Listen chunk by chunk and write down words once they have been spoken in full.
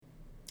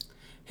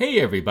Hey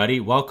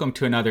everybody, welcome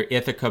to another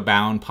Ithaca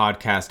Bound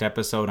podcast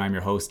episode. I'm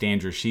your host,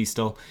 Andrew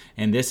Schiestel,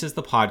 and this is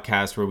the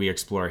podcast where we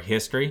explore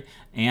history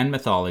and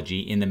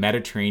mythology in the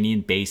Mediterranean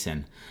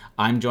basin.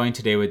 I'm joined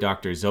today with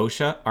Dr.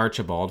 Zsósa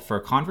Archibald for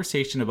a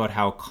conversation about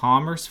how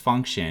commerce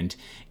functioned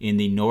in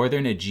the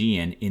northern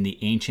Aegean in the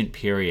ancient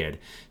period.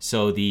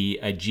 So the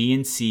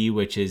Aegean Sea,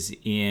 which is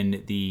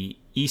in the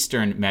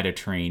Eastern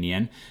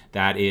Mediterranean,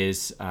 that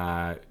is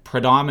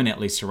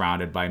predominantly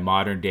surrounded by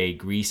modern-day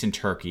Greece and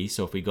Turkey.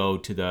 So if we go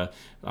to the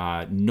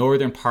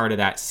northern part of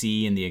that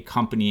sea and the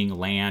accompanying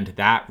land,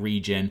 that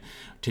region,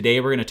 today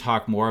we're going to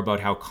talk more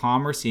about how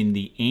commerce in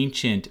the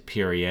ancient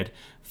period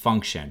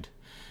functioned.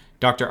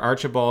 Dr.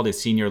 Archibald is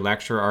Senior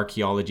Lecturer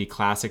Archaeology,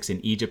 Classics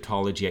and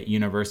Egyptology at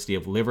University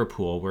of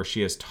Liverpool, where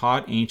she has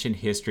taught ancient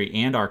history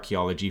and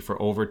archaeology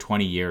for over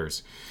 20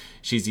 years.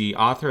 She's the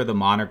author of the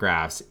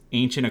monographs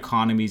Ancient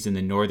Economies in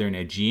the Northern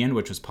Aegean,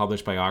 which was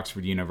published by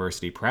Oxford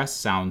University Press,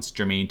 sounds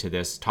germane to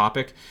this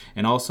topic,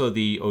 and also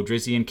the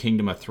Odrysian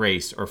Kingdom of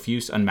Thrace, or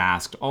Fus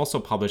Unmasked, also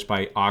published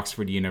by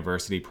Oxford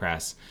University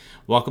Press.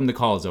 Welcome to the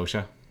call,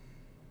 Zsósa.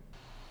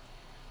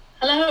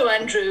 Hello,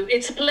 Andrew.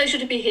 It's a pleasure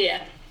to be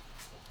here.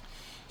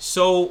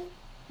 So,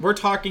 we're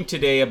talking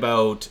today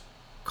about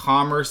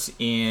commerce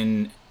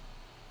in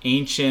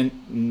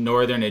ancient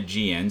Northern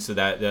Aegean, so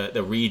that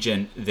the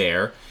region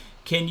there.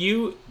 Can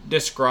you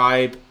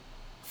describe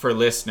for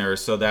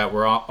listeners, so that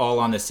we're all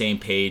on the same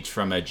page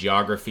from a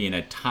geography and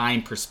a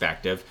time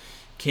perspective,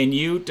 can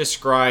you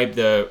describe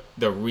the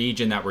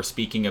region that we're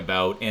speaking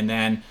about? And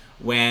then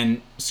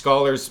when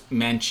scholars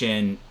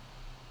mention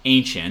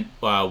ancient,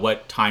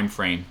 what time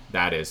frame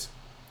that is?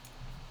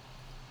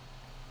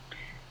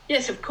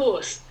 Yes, of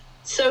course.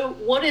 So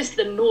what is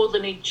the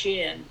Northern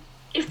Aegean?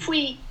 If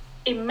we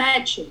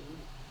imagine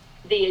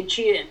the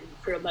Aegean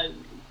for a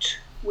moment,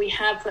 we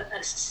have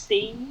a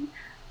sea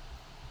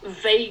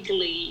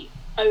vaguely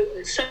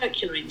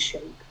circular in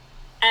shape,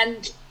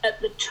 and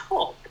at the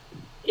top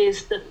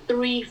is the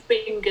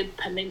three-fingered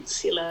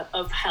peninsula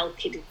of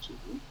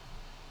Halkidiki,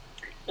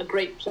 a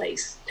great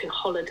place to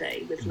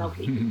holiday with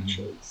lovely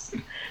beaches.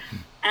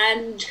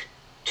 And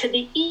to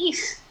the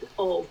east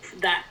of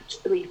that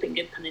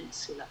three-fingered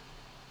peninsula,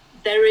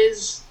 there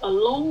is a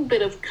long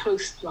bit of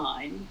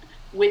coastline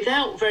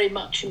without very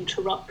much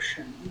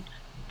interruption,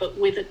 but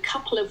with a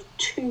couple of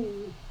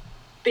two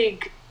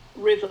big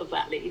river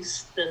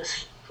valleys, the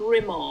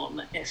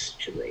Strymon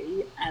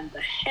estuary and the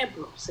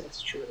Hebros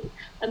estuary.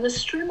 And the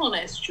Strymon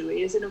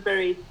estuary is in a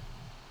very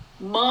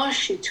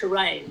marshy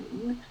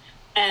terrain,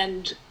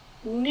 and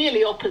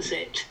nearly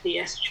opposite the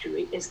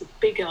estuary is the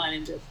big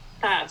island of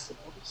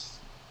Thassos.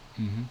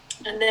 Mm-hmm.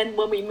 And then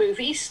when we move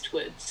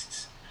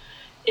eastwards,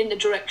 in the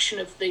direction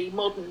of the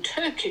modern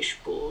Turkish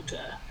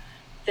border,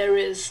 there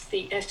is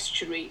the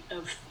estuary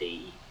of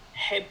the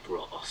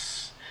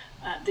Hebros.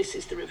 This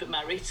is the River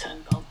Marita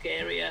in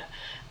Bulgaria.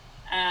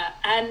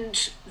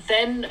 And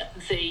then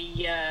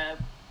the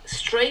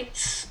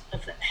Straits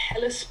of the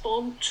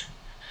Hellespont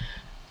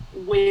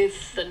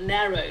with the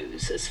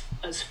Narrows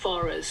as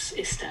far as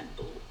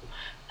Istanbul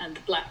and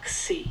the Black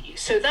Sea.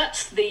 So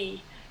that's the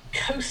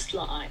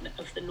coastline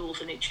of the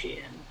Northern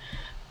Aegean.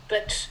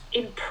 But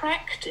in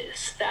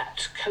practice,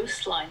 that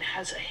coastline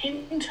has a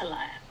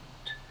hinterland.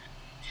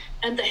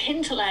 And the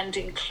hinterland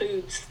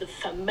includes the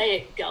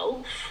Thamaic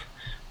Gulf,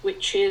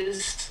 which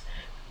is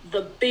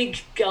the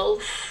big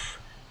gulf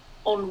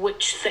on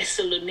which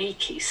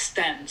Thessaloniki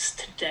stands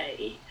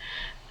today.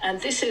 And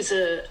this is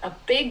a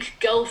big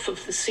gulf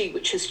of the sea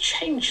which has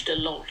changed a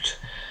lot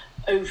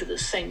over the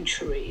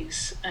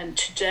centuries. And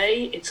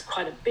today it's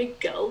quite a big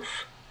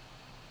gulf.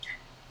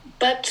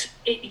 But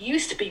it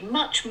used to be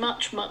much,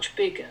 much, much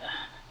bigger.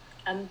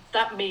 And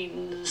that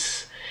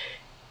means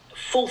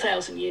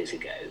 4,000 years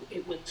ago,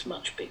 it was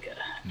much bigger.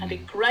 And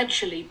it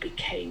gradually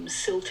became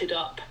silted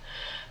up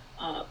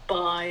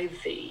by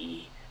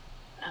the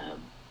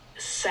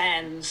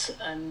sands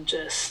and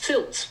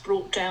silts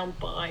brought down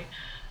by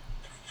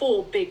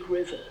four big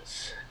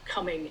rivers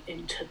coming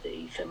into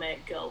the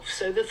Thamaic Gulf.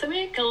 So the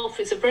Thamaic Gulf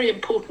is a very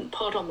important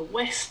part on the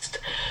west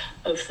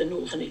of the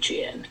Northern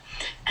Aegean.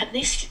 And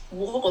this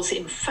was,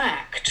 in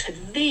fact,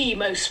 the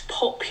most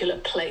popular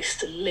place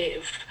to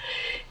live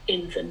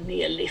in the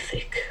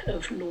Neolithic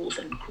of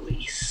northern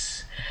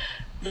Greece.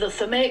 The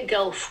Thamaic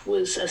Gulf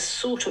was a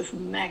sort of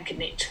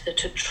magnet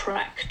that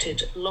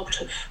attracted a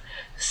lot of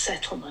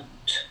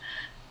settlement.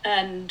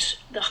 And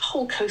the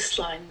whole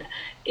coastline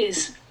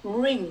is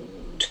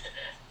ringed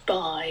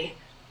by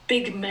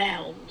big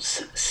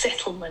mounds,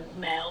 settlement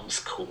mounds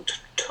called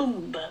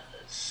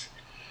tumbas.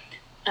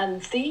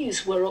 And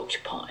these were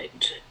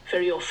occupied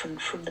very often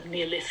from the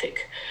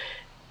Neolithic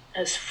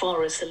as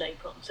far as the Late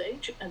Bronze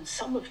Age, and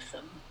some of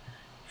them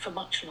for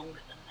much longer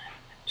than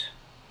that.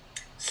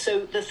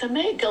 So the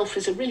Thamaic Gulf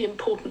is a really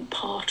important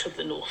part of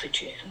the North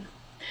Aegean,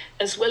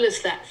 as well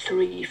as that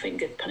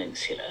three-fingered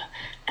peninsula,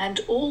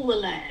 and all the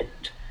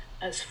land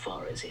as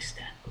far as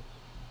Istanbul.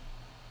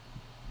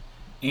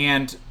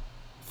 And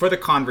for the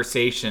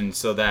conversation,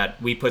 so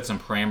that we put some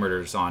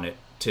parameters on it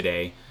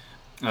today,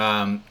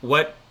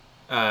 what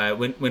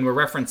when we're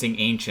referencing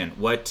ancient,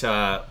 what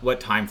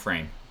time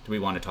frame do we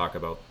want to talk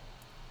about?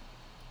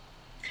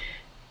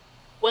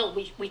 Well,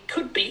 we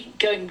could be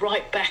going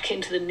right back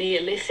into the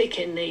Neolithic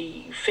in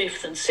the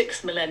 5th and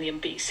 6th millennium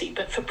BC,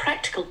 but for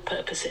practical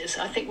purposes,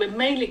 I think we're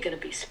mainly going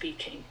to be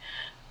speaking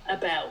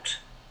about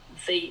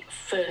the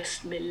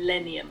 1st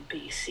millennium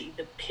BC,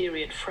 the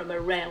period from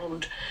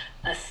around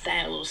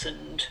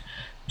 1000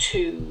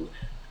 to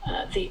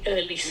the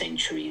early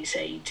centuries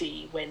AD,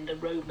 when the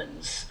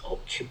Romans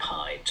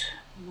occupied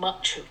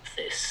much of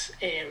this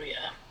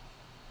area.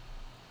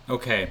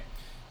 Okay,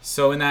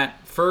 so in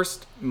that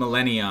 1st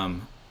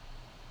millennium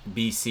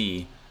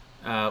BC,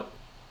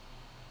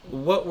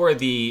 what were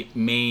the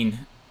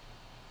main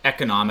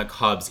economic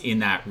hubs in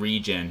that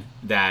region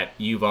that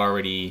you've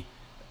already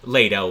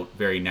laid out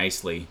very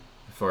nicely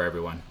for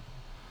everyone?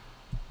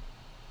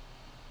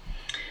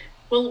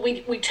 Well,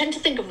 we tend to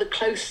think of the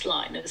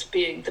coastline as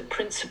being the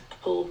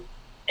principal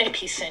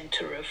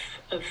epicenter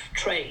of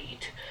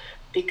trade,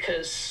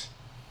 because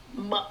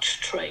much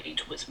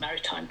trade was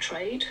maritime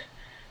trade,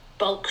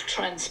 bulk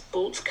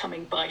transports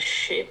coming by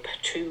ship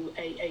to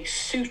a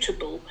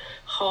suitable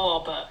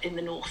harbour in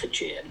the North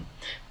Aegean.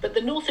 But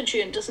the North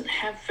Aegean doesn't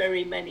have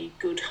very many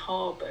good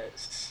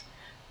harbours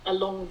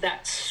along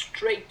that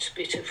straight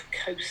bit of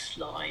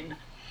coastline.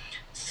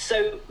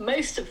 So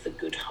most of the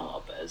good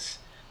harbours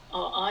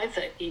are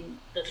either in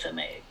the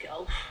Thermaic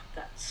Gulf,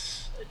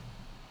 that's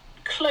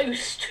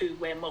close to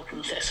where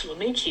modern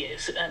Thessaloniki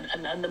is,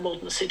 and the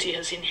modern city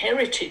has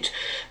inherited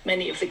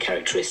many of the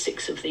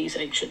characteristics of these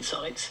ancient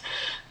sites,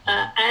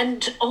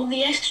 and on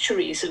the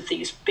estuaries of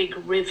these big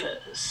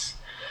rivers.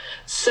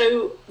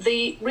 So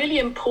the really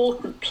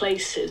important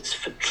places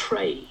for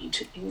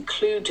trade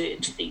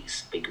included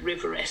these big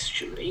river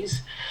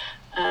estuaries,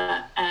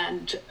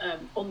 and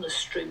on the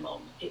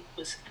Strymon it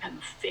was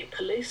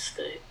Amphipolis,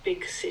 the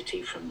big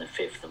city from the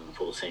 5th and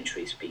 4th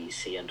centuries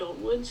BC and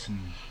onwards.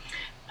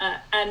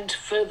 And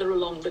further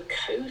along the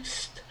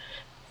coast,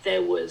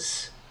 there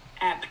was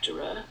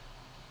Abdera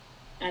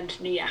and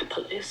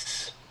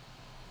Neapolis,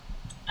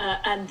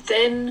 and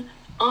then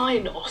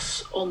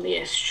Ainos on the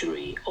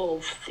estuary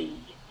of the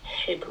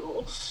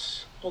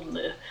Hebros,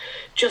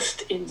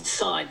 just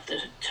inside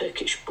the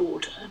Turkish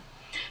border,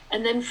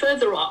 and then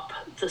further up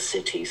the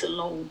cities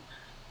along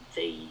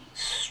the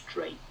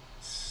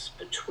straits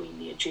between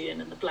the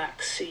Aegean and the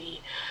Black Sea,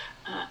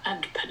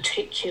 and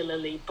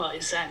particularly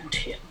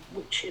Byzantium,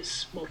 which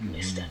is modern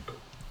Istanbul.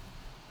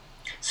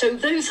 So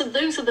those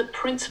are the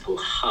principal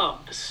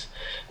hubs,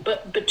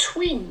 but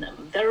between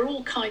them there are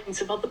all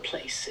kinds of other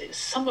places,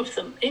 some of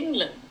them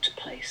inland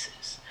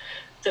places,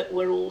 that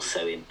were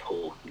also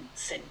important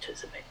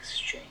centres of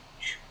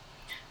exchange.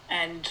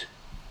 And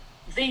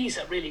these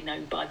are really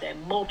known by their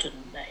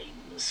modern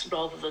names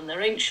rather than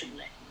their ancient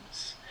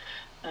names,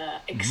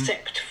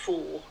 except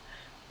for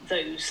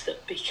those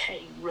that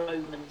became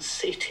Roman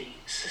cities.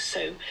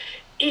 So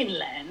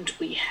inland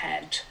we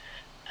had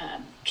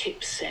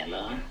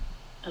Kypsela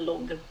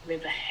along the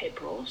river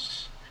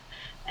Hebros,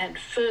 and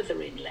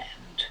further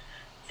inland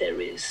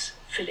there is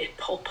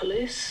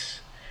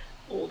Philippopolis,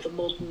 or the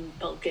modern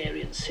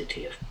Bulgarian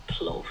city of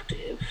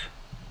Plovdiv,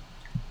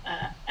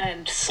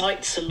 and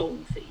sites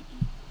along the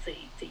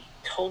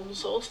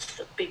Tonsos,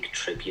 the big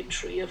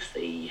tributary of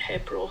the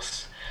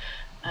Hebros,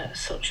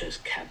 such as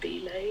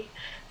Kabyle.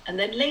 And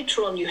then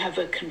later on you have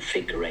a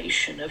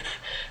configuration of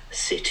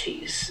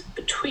cities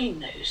between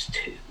those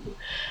two.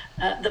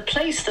 The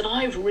place that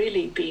I've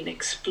really been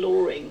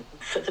exploring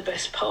for the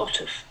best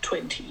part of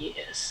 20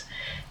 years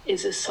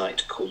is a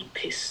site called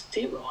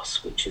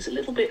Pistiros, which is a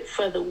little bit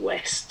further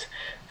west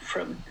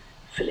from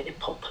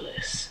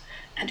Philippopolis,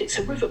 and it's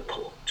a river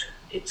port.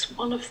 It's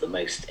one of the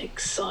most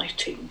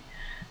exciting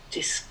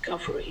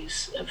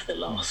discoveries of the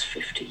last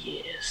 50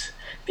 years,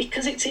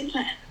 because it's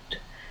inland,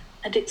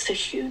 and it's a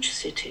huge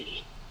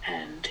city,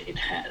 and it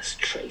has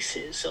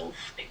traces of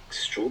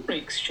extraordinary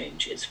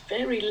exchanges,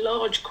 very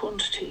large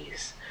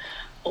quantities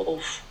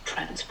of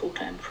transport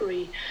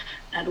amphorae,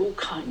 and all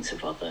kinds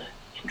of other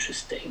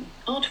interesting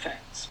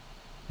artifacts.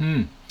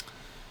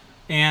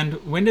 And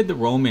when did the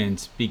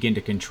Romans begin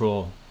to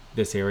control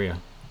this area?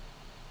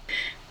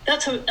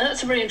 That's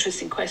a very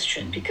interesting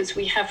question, because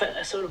we have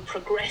a sort of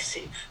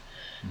progressive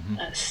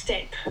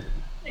step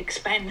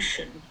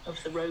expansion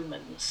of the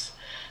Romans.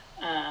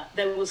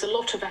 There was a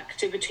lot of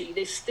activity.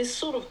 This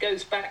sort of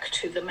goes back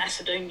to the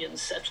Macedonian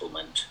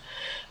settlement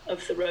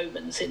of the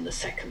Romans in the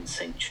 2nd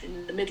century,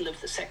 in the middle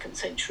of the 2nd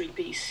century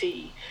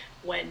BC,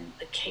 when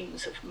the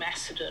kings of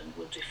Macedon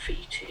were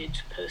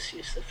defeated.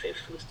 Perseus V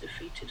was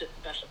defeated at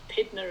the Battle of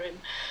Pydna in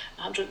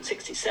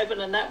 167,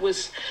 and that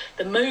was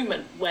the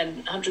moment when,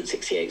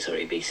 168,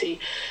 BC,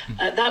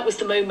 that was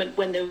the moment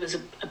when there was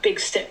a big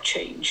step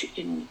change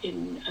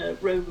in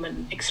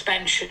Roman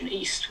expansion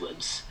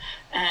eastwards,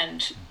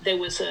 and there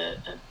was a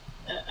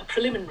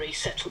preliminary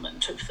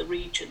settlement of the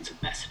regions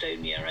of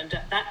Macedonia, and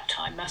at that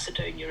time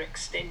Macedonia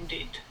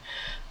extended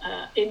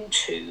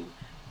into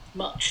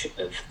much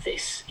of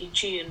this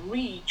Aegean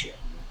region.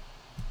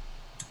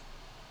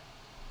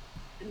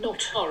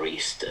 not far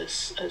east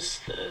as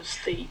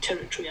the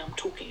territory I'm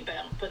talking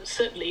about, but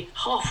certainly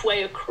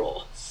halfway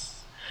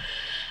across.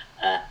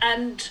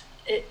 And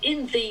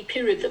in the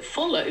period that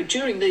followed,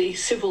 during the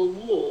civil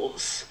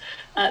wars,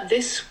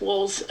 this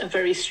was a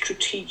very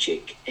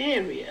strategic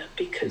area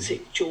because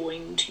it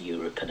joined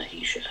Europe and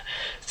Asia.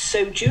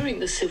 So during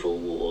the civil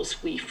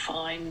wars, we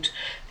find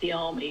the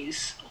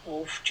armies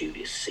of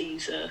Julius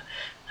Caesar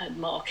and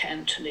Mark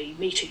Antony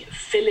meeting at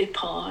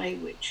Philippi,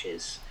 which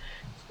is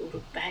sort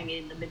of bang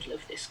in the middle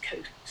of this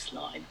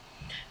coastline.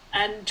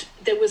 And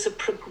there was a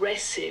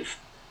progressive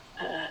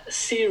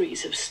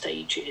series of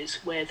stages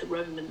where the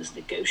Romans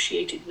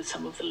negotiated with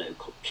some of the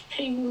local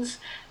kings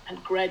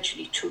and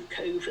gradually took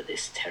over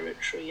this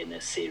territory in a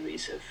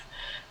series of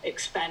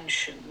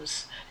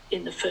expansions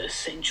in the 1st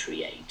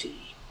century AD.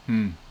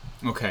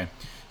 Okay.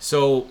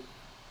 So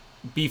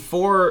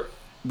before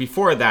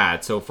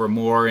that, so for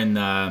more in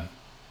the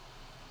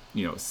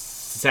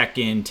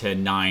 2nd to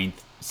 9th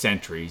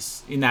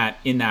centuries, in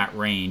that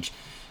range,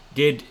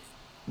 did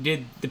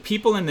the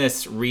people in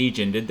this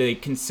region, did they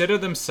consider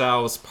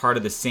themselves part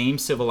of the same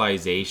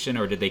civilization,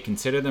 or did they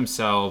consider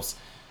themselves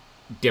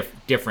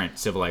different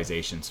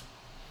civilizations?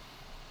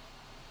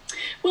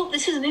 Well,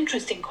 this is an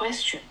interesting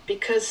question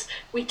because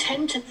we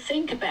tend to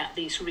think about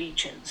these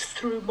regions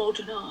through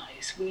modern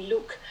eyes. We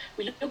look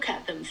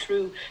at them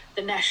through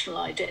the national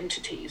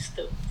identities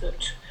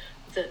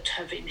that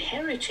have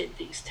inherited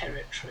these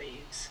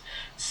territories.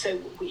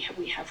 So we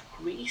have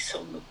Greece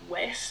on the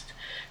west,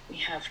 we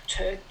have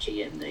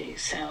Turkey in the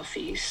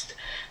southeast,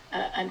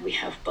 and we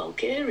have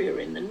Bulgaria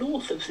in the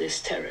north of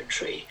this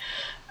territory.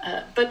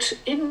 But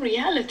in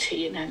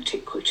reality, in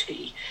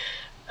antiquity,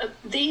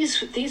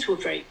 these were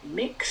very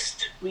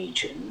mixed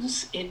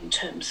regions in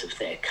terms of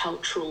their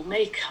cultural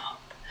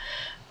makeup.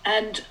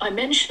 And I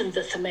mentioned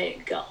the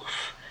Thamaic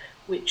Gulf,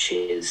 which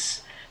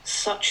is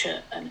such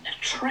an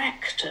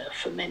attractor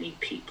for many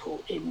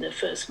people in the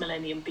 1st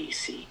millennium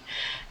BC.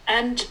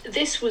 And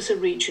this was a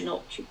region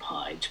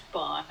occupied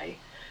by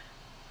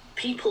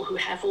people who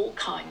have all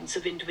kinds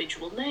of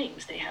individual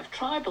names. They have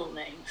tribal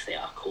names. They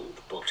are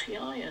called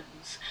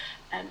Bottiaeans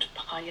and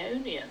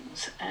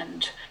Paeonians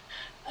and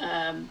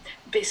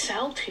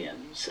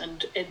Bisaltians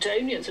and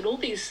Edonians and all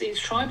these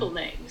tribal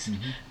names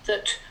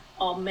that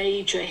our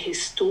major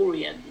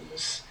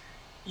historians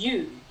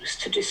use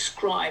to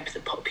describe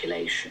the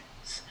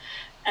populations.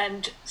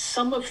 And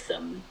some of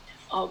them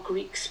are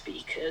Greek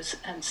speakers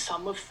and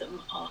some of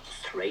them are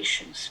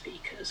Thracian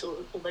speakers,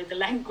 although the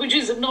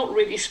languages are not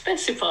really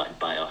specified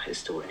by our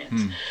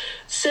historians.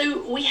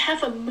 So we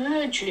have a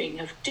merging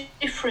of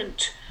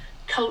different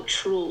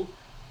cultural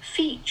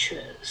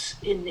features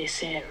in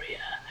this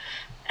area.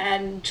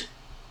 And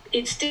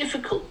it's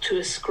difficult to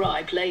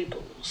ascribe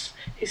labels.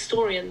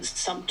 Historians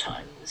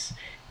sometimes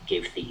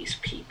give these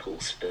people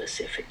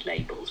specific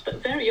labels,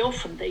 but very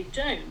often they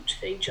don't.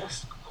 They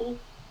just call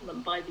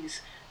them by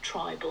these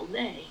tribal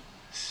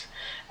names.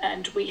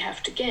 And we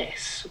have to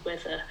guess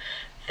whether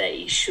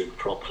they should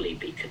properly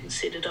be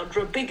considered under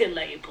a bigger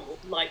label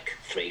like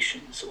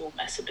Thracians or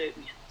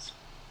Macedonians.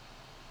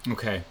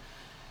 Okay.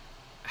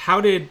 How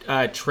did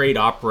trade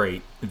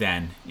operate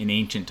then in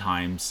ancient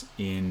times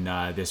in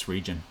this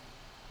region?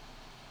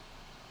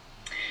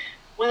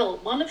 Well,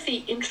 one of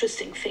the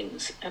interesting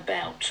things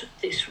about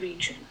this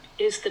region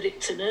is that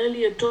it's an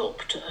early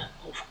adopter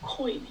of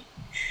coinage.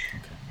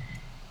 Okay.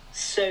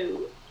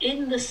 So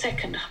in the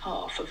second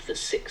half of the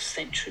 6th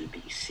century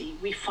BC,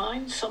 we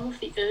find some of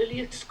the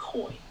earliest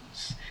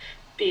coins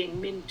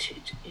being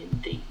minted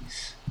in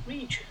these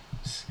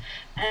regions.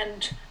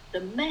 And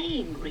the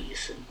main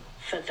reason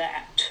for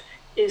that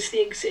is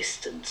the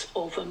existence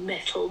of a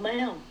metal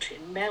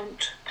mountain,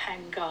 Mount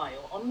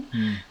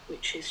Pangaion,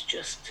 which is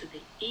just to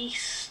the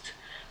east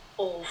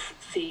of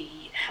the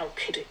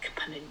Halkidic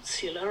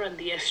Peninsula and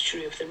the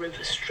estuary of the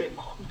river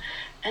Strymon.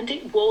 And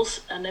it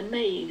was an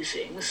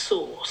amazing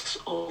source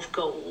of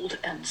gold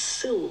and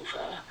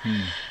silver.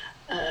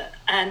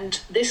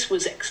 And this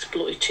was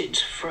exploited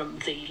from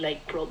the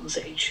late Bronze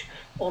Age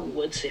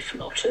onwards, if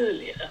not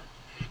earlier.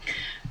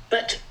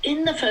 But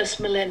in the 1st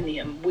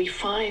millennium, we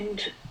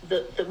find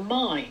that the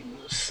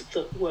mines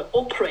that were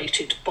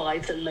operated by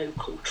the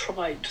local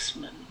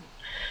tribesmen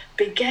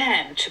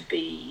began to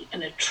be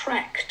an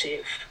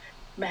attractive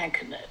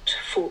magnet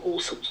for all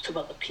sorts of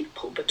other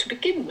people. But to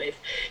begin with,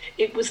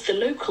 it was the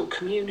local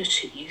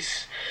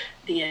communities,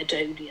 the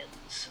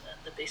Edonians and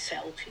the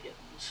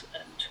Bisaltians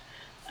and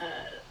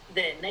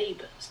their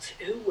neighbours,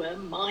 who were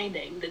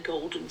mining the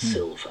gold and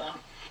silver.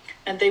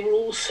 And they were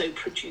also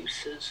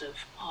producers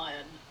of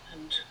iron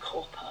and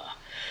copper.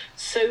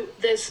 So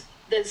there's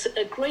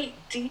a great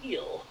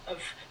deal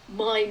of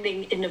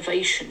mining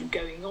innovation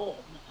going on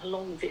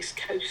along this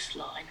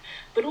coastline,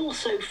 but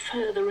also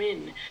further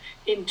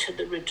into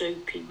the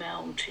Rhodope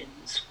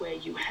Mountains, where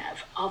you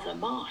have other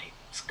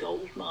mines,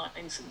 gold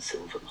mines and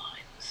silver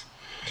mines.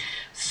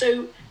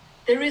 So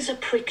there is a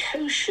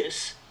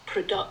precocious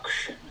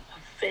production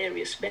of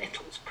various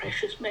metals,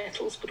 precious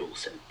metals, but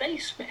also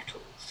base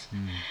metals.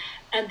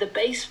 And the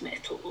base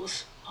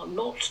metals are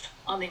not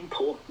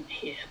unimportant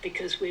here,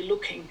 because we're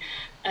looking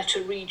at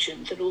a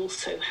region that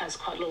also has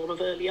quite a lot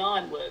of early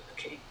iron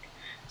working.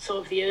 Some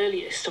of the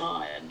earliest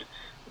iron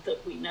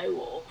that we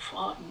know of,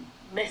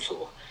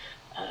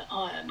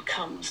 iron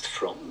comes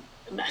from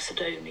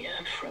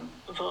Macedonia, from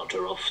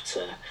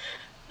Vardarovca,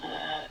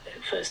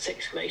 first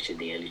excavated in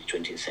the early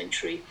 20th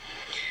century.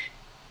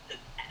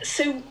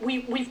 So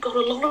we've got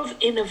a lot of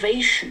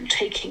innovation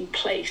taking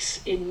place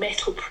in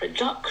metal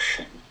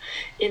production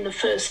in the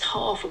first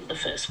half of the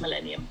first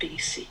millennium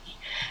BC.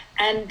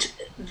 And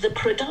the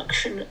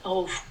production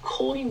of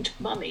coined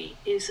money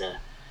is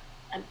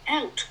an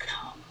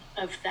outcome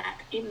of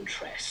that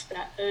interest,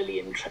 that early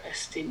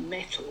interest in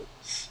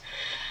metals.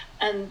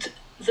 And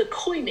the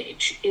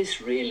coinage is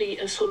really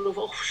a sort of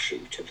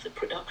offshoot of the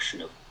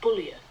production of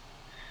bullion,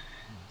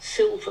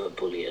 silver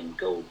bullion,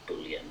 gold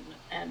bullion,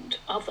 and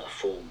other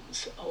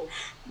forms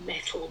of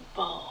metal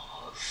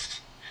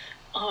bars,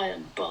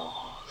 iron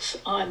bars.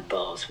 Iron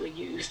bars were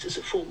used as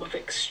a form of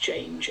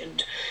exchange,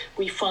 and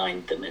we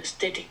find them as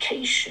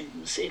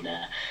dedications in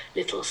a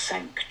little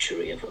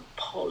sanctuary of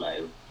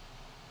Apollo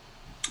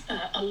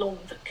along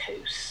the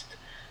coast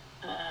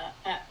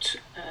at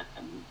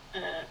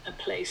a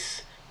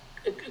place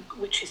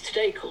which is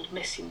today called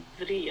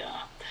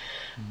Messinvria.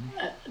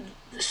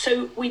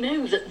 So we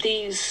know that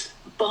these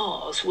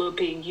bars were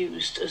being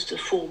used as a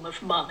form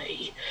of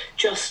money,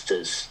 just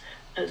as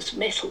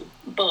metal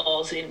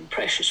bars in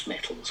precious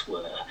metals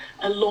were,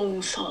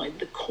 alongside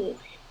the coin.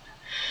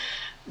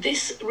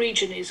 This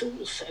region is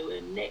also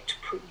a net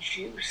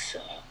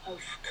producer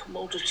of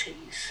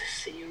commodities,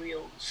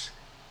 cereals,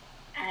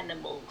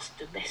 animals,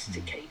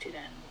 domesticated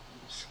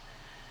animals,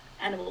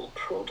 animal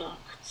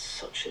products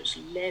such as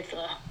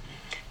leather,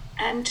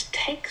 and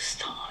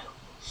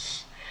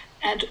textiles.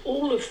 And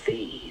all of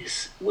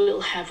these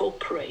will have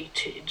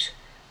operated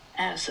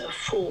as a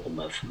form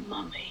of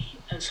money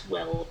as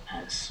well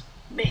as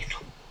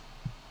metal.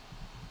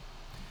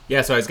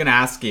 Yeah, so I was going to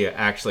ask you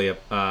actually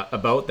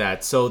about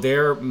that. So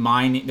they're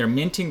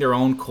minting their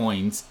own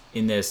coins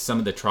in some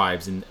of the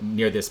tribes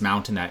near this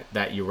mountain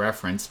that you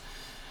referenced.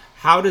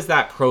 How does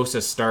that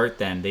process start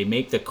then? They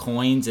make the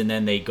coins and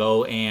then they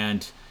go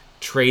and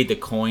trade the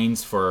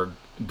coins for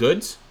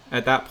goods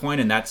at that point,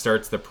 and that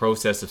starts the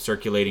process of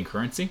circulating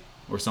currency,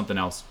 or something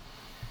else?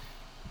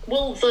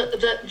 Well,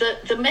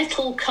 the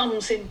metal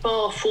comes in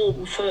bar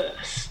form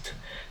first,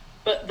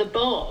 but the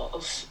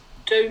bars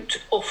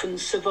don't often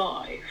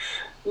survive.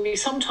 We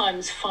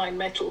sometimes find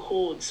metal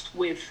hoards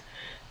with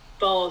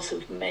bars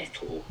of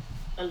metal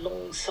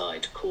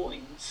alongside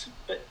coins,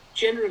 but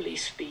generally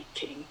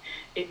speaking,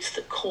 it's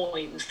the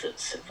coins that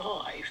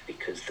survive,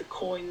 because the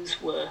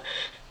coins were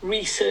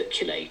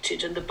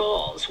recirculated and the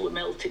bars were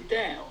melted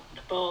down.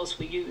 The bars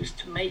were used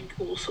to make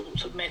all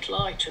sorts of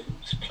metal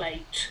items,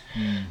 plate,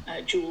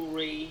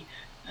 jewellery,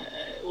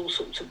 all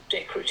sorts of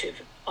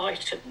decorative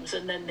items,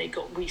 and then they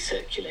got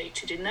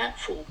recirculated in that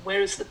form.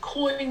 Whereas the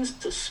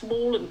coins are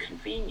small and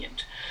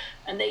convenient,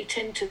 and they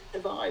tend to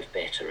survive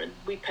better, and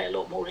we pay a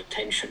lot more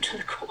attention to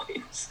the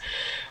coins.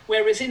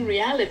 Whereas in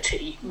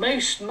reality,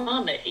 most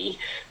money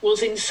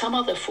was in some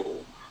other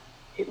form.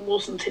 It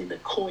wasn't in the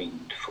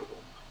coined form.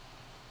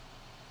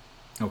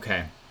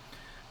 Okay.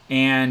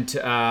 And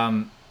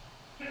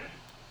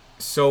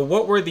so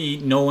what were the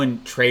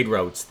known trade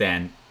routes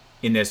then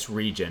in this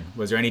region?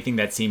 Was there anything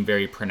that seemed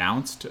very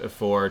pronounced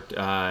for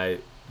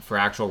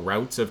actual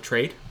routes of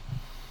trade?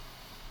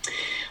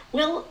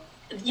 Well,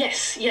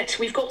 yes,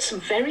 we've got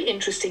some very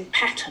interesting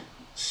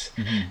patterns.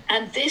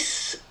 And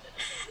this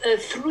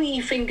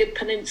three-fingered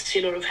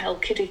peninsula of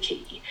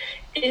Halkidiki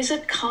is a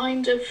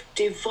kind of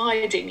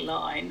dividing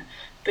line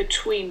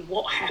between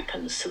what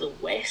happens to the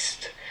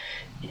west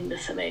in the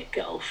Thamesite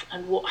Gulf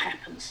and what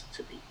happens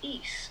to the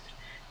east.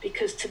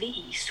 Because to the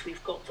east,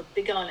 we've got the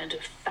big island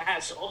of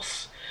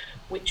Thasos,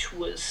 which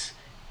was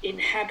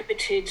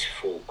inhabited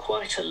for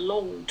quite a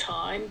long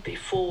time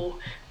before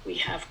we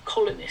have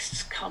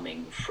colonists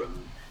coming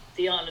from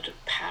the island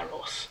of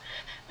Paros.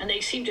 And they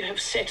seem to have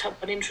set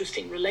up an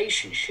interesting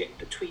relationship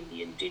between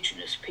the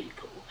indigenous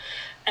people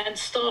and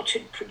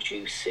started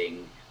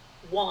producing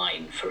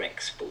wine for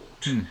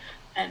export.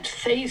 And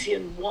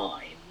Thasian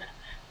wine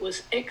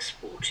was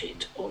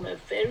exported on a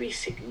very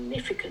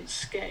significant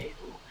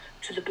scale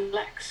to the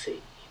Black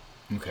Sea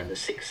in the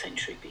 6th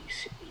century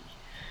BC.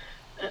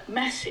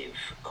 Massive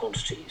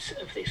quantities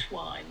of this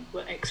wine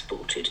were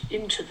exported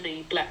into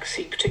the Black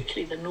Sea,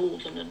 particularly the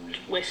northern and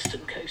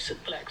western coasts of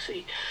the Black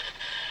Sea,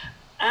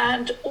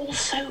 and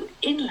also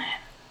inland.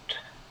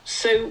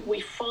 So we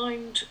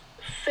find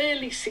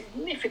fairly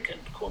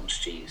significant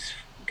quantities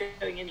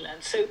going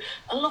inland. So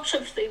a lot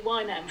of the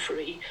wine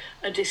amphorae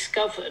are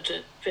discovered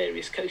at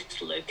various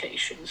coastal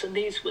locations, and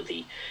these were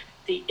the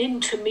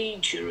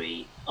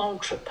intermediary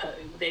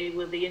entrepot. They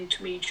were the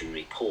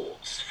intermediary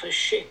ports for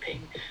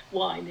shipping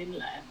wine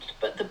inland.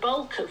 But the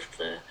bulk of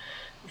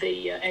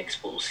the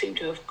exports seem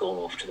to have gone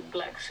off to the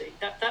Black Sea.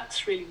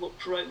 That's really what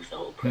drove the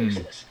whole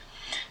process.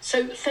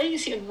 So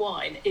Thasian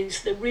wine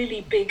is the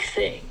really big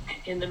thing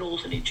in the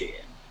northern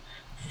Aegean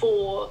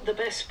for the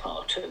best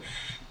part of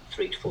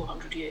 300 to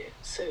 400 years.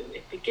 So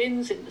it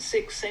begins in the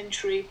 6th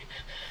century,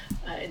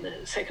 in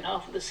the second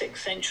half of the 6th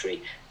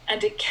century,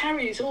 and it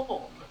carries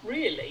on,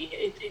 really,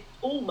 it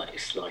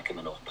almost like a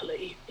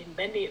monopoly in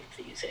many of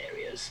these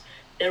areas.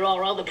 There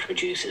are other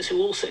producers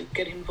who also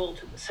get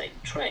involved in the same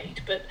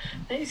trade, but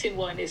Thasian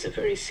wine is a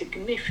very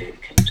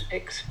significant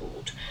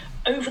export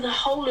over the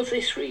whole of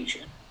this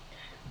region,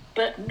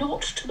 but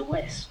not to the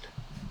west.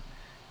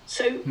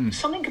 So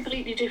something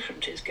completely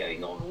different is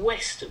going on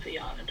west of the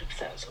island of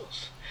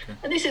Thasos. Okay.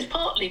 And this is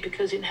partly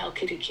because in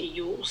Halkidiki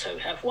you also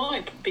have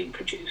wine being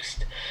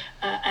produced,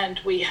 and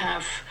we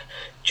have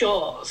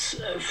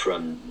jars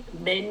from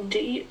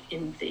Mendi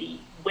in the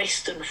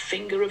western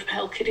finger of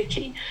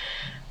Halkidiki,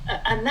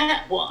 and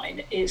that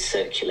wine is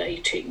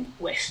circulating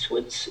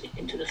westwards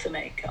into the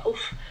Thamesig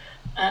Gulf,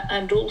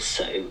 and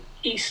also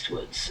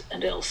eastwards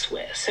and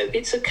elsewhere. So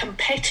it's a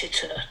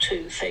competitor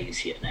to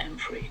Thasian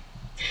Amphoe.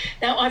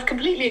 Now, I've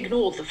completely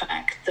ignored the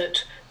fact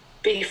that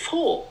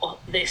before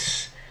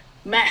this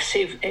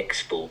massive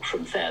export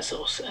from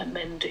Thasos and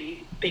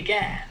Mendi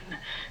began,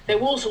 there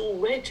was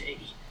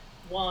already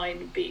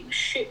wine being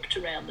shipped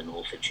around the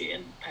North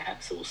Aegean,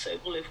 perhaps also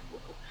olive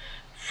oil,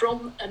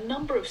 from a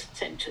number of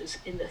centres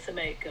in the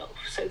Thamesig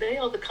Gulf. So they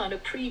are the kind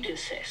of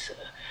predecessor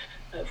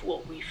of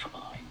what we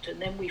find.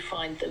 And then we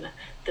find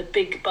the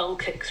big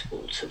bulk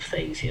exports of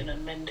Thasian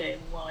and Mendean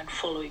wine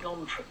following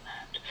on from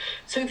that.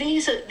 So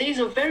these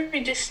are very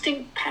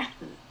distinct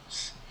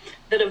patterns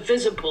that are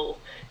visible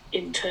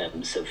in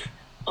terms of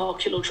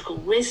archaeological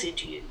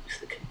residues,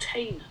 the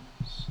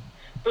containers.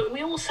 But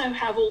we also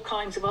have all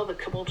kinds of other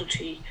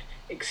commodity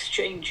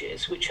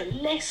exchanges which are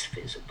less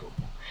visible.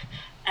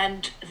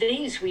 And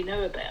these we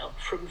know about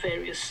from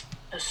various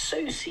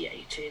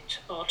associated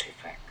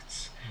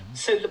artifacts. Mm-hmm.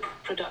 So the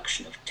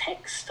production of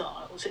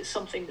textiles is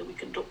something that we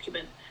can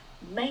document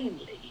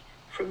mainly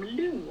from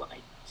loom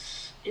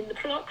weights in the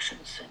production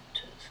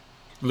centres.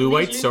 Loom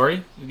weights,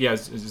 sorry?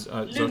 Yes,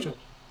 Zocha?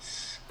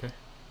 Weights. Okay.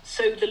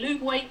 So the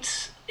loom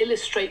weights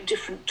illustrate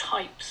different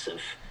types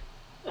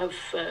of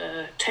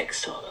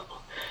textile,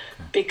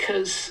 okay,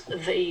 because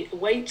the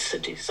weights are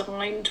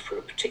designed for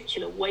a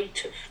particular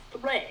weight of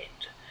thread.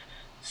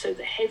 So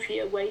the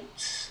heavier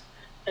weights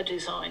are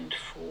designed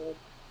for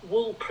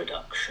wool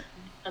production,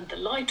 and the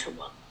lighter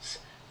ones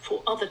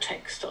for other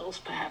textiles,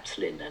 perhaps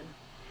linen,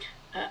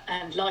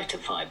 and lighter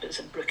fibres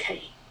and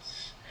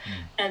brocades.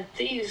 Mm. And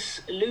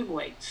these loom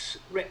weights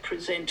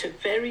represent a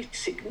very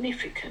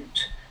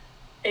significant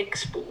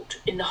export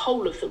in the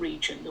whole of the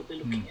region that we're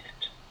looking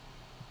at.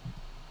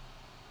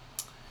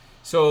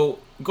 So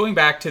going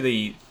back to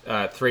the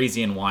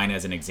Thracian wine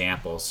as an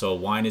example, so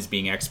wine is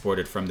being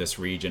exported from this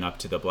region up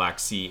to the Black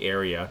Sea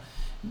area.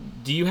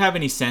 Do you have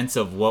any sense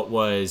of what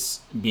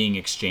was being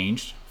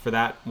exchanged for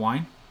that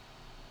wine?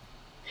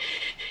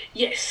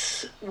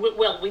 Yes.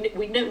 Well,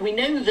 we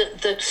know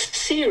that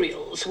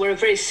cereals were a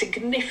very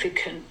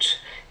significant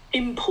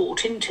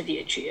import into the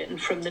Aegean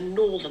from the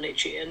northern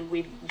Aegean.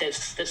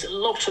 There's a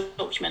lot of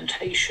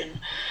documentation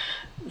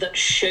that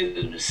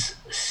shows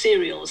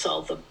cereals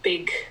are the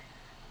big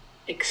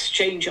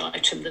exchange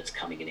item that's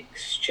coming in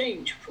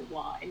exchange for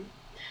wine.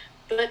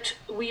 But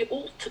we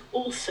ought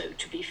also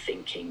to be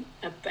thinking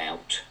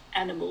about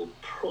animal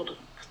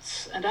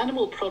products. And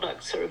animal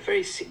products are a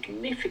very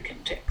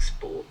significant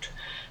export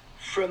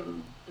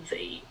from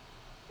the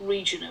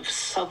region of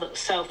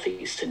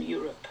southeastern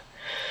Europe.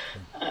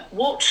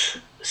 What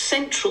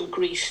central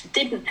Greece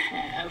didn't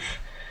have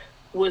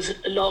was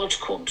large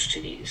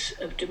quantities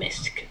of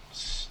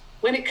domesticants.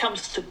 When it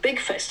comes to big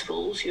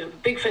festivals, you have a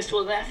big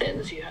festival in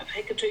Athens, you have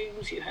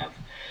hecatombs,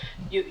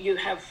 you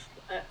have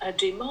a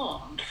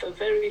demand for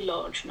very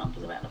large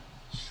numbers of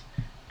animals.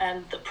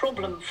 And the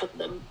problem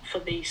for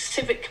the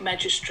civic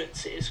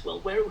magistrates is, well,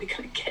 where are we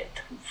going to get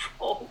them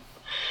from?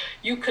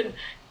 You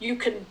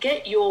can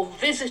get your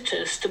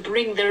visitors to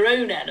bring their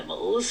own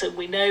animals, and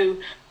we know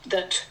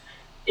that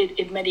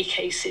in many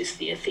cases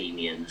the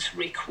Athenians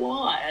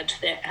required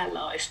their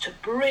allies to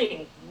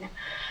bring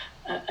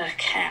a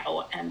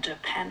cow and a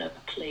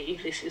panoply.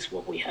 This is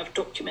what we have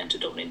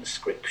documented on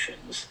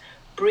inscriptions.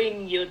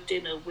 Bring your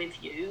dinner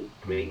with you,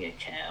 bring a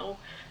cow,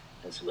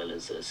 as well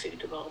as a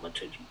suit of armour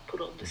to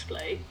put on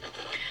display.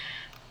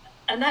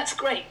 And that's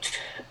great,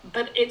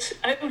 but it's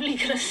only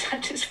going to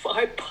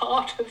satisfy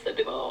part of the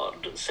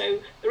demand. So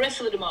the rest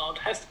of the demand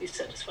has to be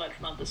satisfied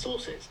from other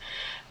sources.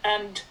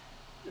 And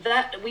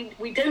that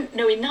we don't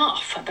know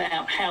enough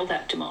about how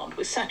that demand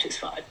was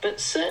satisfied,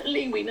 but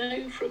certainly we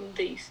know from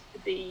the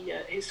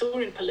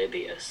historian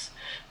Polybius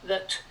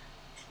that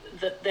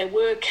there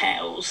were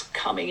cows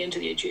coming into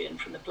the Aegean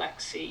from the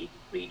Black Sea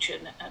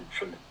region and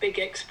from the big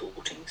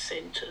exporting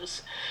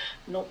centres,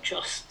 not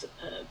just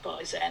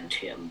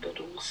Byzantium, but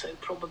also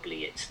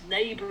probably its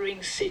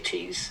neighbouring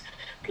cities,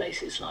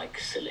 places like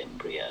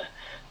Selymbria,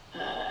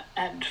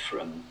 and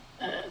from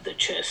the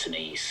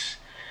Chersonese.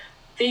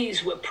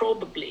 These were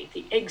probably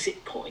the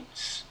exit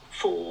points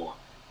for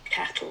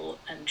cattle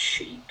and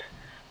sheep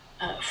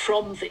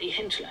from the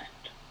hinterland.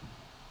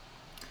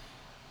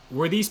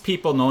 Were these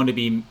people known to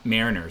be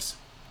mariners?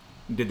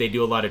 Did they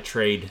do a lot of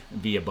trade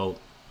via boat?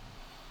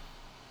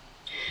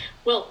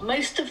 Well,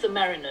 most of the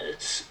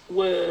mariners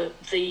were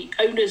the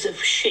owners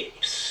of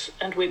ships,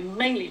 and we're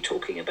mainly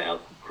talking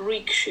about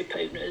Greek ship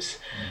owners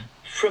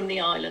from the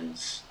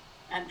islands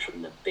and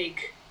from the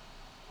big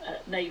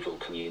naval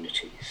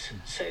communities.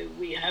 So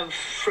we have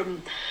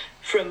from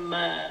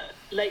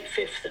late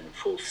 5th and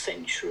 4th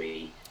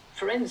century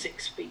forensic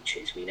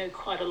speeches, we know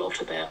quite a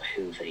lot about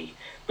who the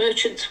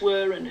merchants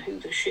were and who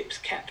the ship's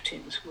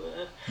captains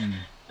were.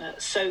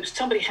 So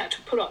somebody had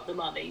to put up the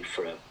money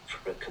for a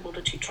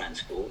commodity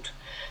transport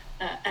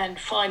and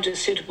find a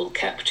suitable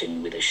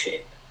captain with a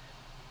ship,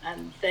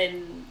 and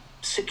then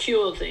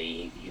secure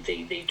the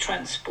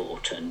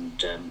transport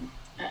and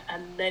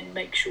then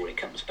make sure it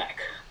comes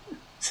back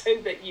so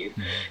that you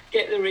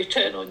get the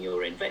return on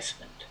your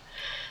investment.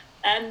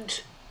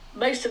 And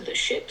most of the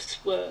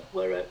ships were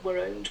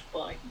owned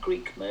by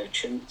Greek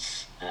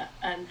merchants,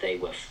 and they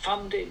were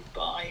funded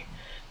by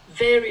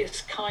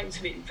various kinds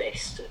of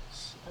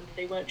investors. And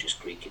they weren't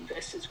just Greek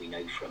investors. We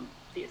know from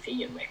the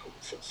Athenian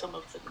records that some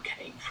of them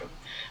came from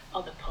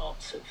other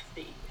parts of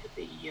the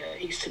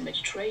Eastern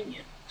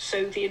Mediterranean.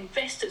 So the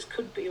investors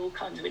could be all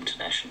kinds of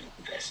international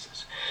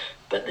investors.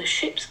 But the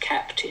ship's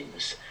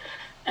captains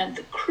and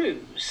the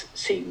crews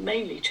seem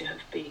mainly to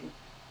have been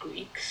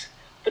Greeks.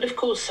 But of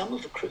course, some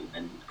of the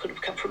crewmen could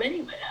have come from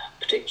anywhere,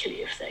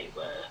 particularly if they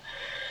were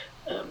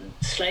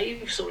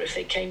slaves, or if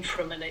they came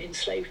from an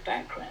enslaved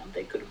background.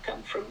 They could have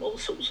come from all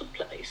sorts of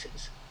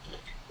places.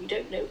 We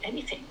don't know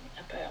anything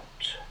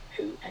about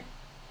who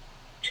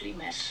actually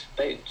manned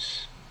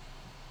boats.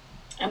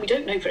 And we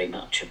don't know very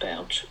much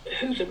about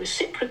who the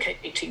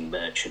reciprocating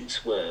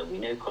merchants were. We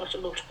know quite a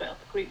lot about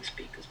the Greek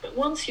speakers. But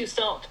once you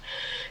start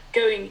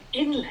going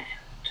inland,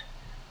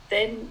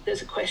 then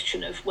there's a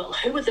question of, well,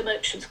 who are the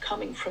merchants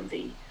coming from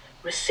the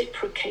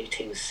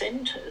reciprocating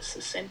centres,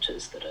 the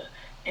centres that are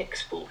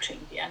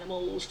exporting the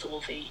animals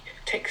or the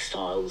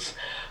textiles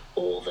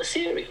or the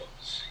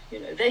cereals? You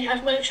know, they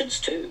have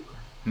merchants too.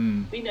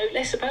 We know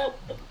less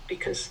about them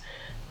because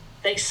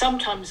they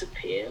sometimes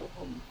appear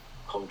on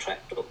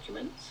contract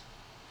documents,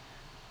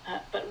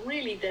 but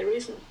really there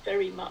isn't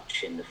very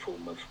much in the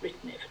form of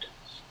written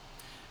evidence.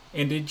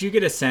 And did you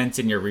get a sense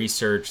in your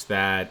research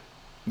that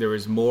there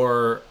was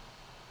more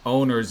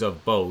owners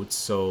of boats,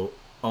 so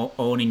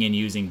owning and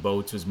using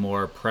boats was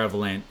more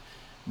prevalent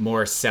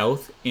more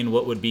south in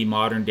what would be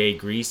modern day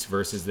Greece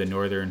versus the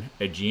northern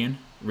Aegean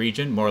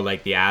region, more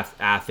like the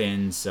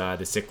Athens,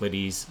 the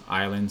Cyclades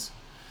Islands?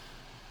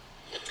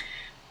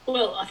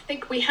 Well, I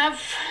think we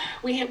have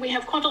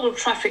quite a lot of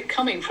traffic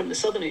coming from the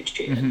southern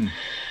Aegean,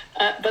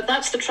 but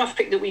that's the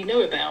traffic that we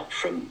know about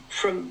from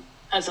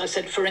as I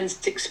said,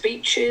 forensic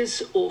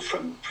speeches or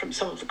from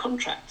some of the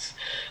contracts.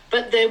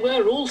 But there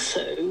were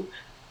also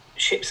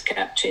ship's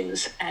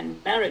captains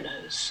and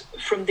mariners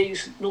from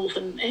these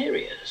northern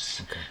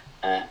areas.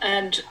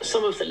 And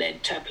some of the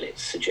lead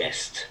tablets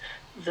suggest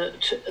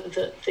that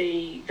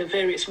the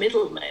various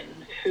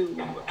middlemen who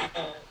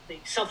the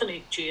southern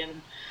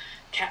Aegean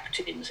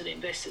captains and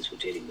investors were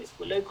dealing with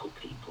were local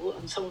people,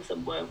 and some of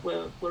them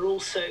were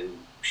also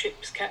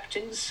ship's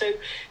captains. So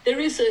there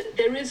is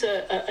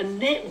a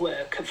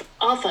network of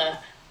other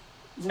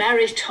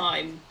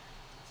maritime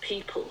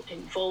people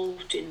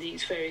involved in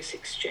these various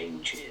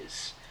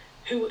exchanges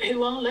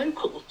who are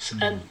locals,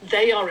 and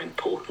they are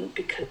important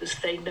because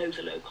they know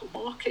the local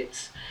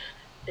markets,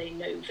 they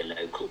know the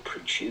local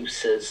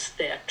producers,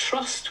 they're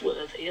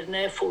trustworthy, and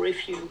therefore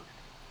if you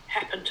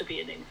happen to be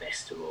an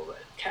investor or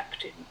a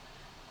captain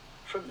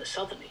from the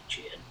southern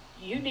Aegean,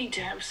 you need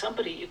to have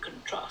somebody you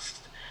can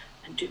trust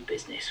and do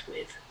business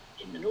with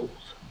in the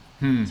north.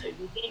 So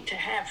you need to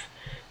have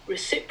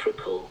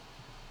reciprocal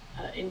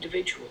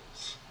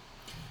individuals.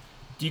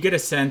 Do you get a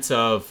sense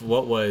of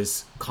what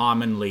was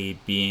commonly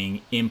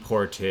being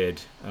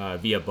imported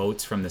via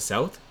boats from the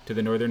south to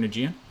the northern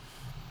Aegean?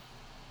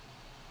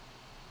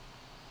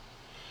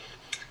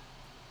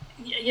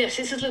 Yes,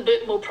 it's a little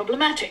bit more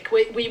problematic.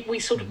 We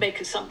sort of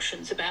make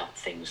assumptions about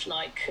things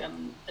like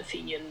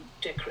Athenian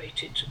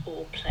decorated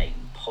or plain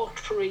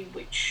pottery,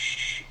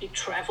 which it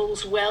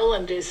travels well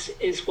and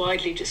is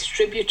widely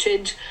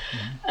distributed.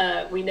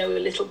 We know a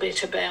little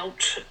bit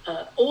about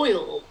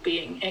oil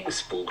being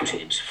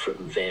exported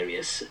from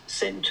various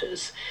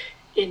centres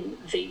in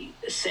the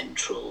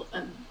central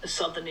and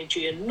southern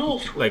Aegean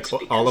northwards.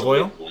 Like olive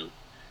oil?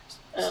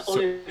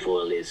 Olive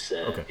oil is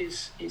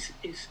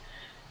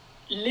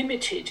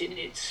limited in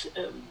its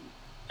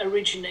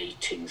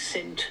originating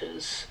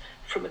centres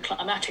from a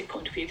climatic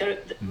point of view.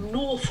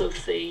 North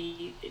of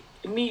the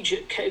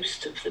immediate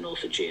coast of the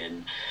North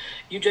Aegean,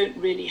 you don't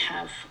really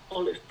have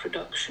olive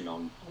production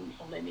on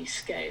any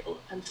scale.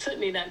 And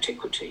certainly in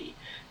antiquity,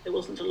 there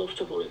wasn't a lot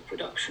of olive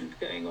production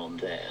going on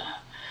there.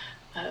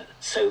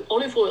 So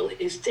olive oil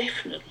is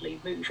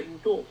definitely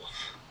moving north.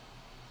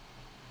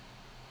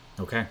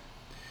 Okay.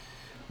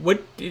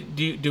 What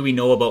do we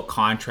know about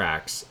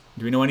contracts?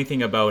 Do we know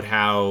anything about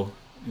how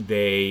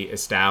they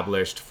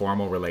established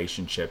formal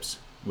relationships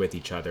with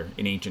each other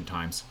in ancient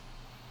times?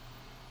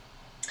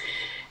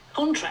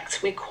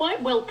 contracts, we're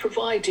quite well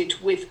provided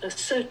with a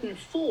certain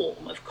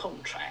form of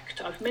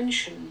contract. I've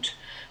mentioned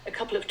a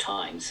couple of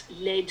times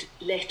lead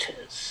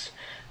letters,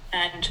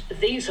 and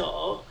these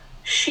are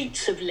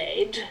sheets of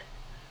lead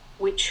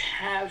which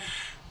have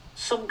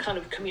some kind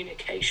of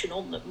communication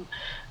on them,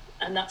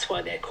 and that's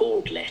why they're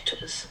called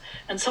letters.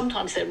 And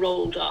sometimes they're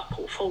rolled up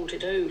or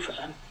folded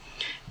over,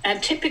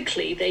 and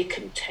typically they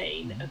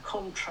contain a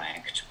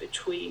contract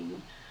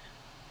between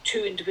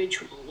two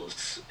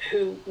individuals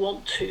who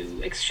want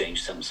to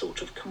exchange some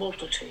sort of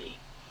commodity.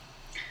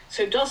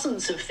 So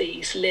dozens of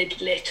these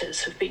lead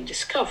letters have been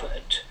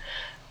discovered,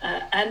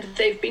 and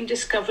they've been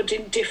discovered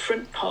in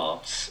different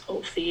parts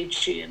of the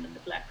Aegean and the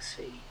Black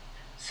Sea.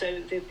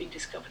 So they've been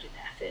discovered in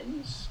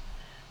Athens,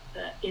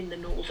 in the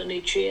northern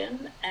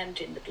Aegean, and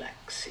in the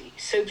Black Sea.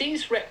 So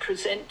these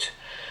represent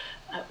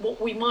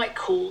what we might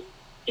call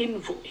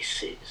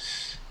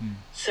invoices.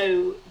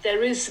 So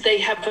they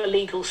have a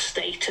legal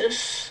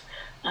status.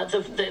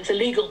 The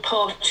legal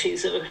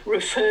parties are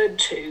referred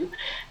to,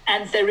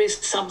 and there is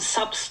some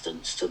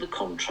substance to the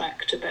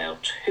contract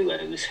about who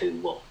owes who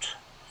what.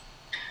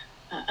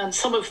 And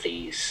some of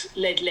these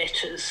lead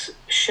letters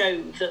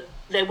show that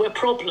there were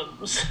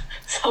problems,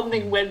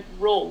 something went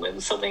wrong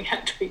and something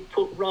had to be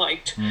put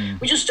right.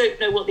 We just don't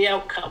know what the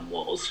outcome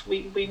was.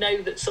 We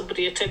know that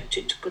somebody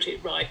attempted to put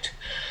it right,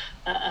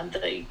 and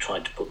they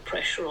tried to put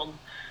pressure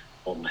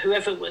on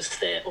whoever was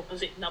their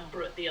opposite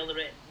number at the other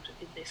end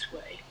in this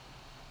way.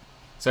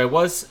 So I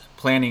was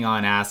planning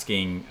on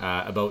asking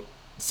about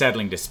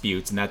settling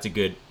disputes, and that's a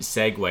good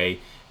segue.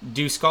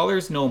 Do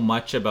scholars know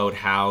much about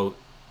how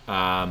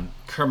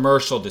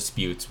commercial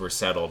disputes were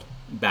settled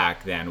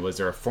back then? Was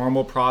there a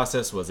formal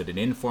process? Was it an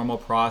informal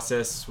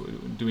process?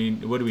 What do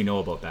we know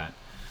about that?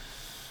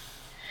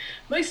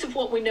 Most of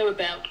what we know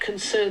about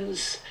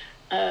concerns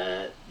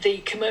the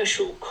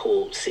commercial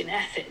courts in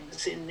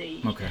Athens in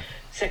the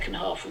second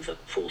half of the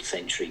 4th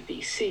century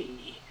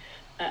BC.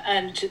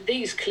 And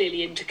these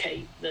clearly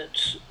indicate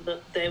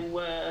that there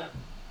were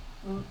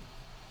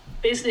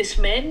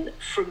businessmen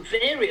from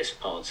various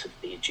parts of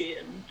the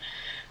Aegean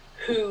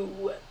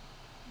who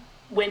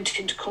went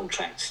into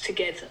contracts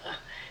together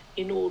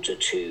in order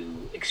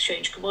to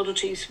exchange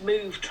commodities,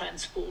 move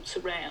transports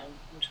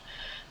around.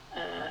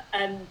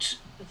 And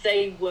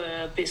they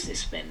were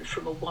businessmen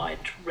from a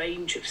wide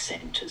range of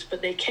centres,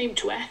 but they came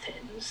to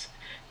Athens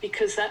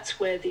because that's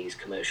where these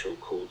commercial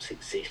courts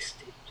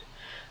existed.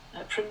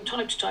 From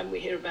time to time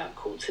we hear about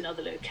courts in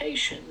other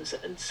locations,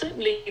 and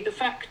certainly the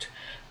fact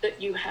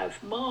that you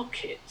have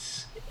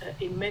markets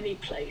in many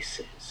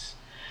places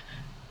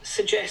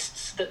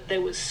suggests that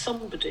there was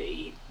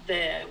somebody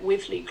there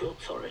with legal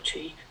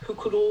authority who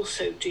could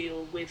also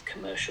deal with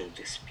commercial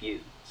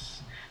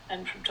disputes.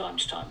 And from time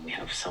to time we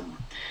have some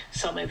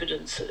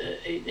evidence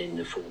in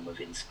the form of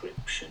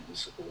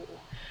inscriptions or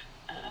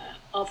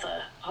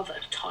other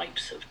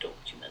types of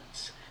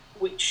documents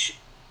which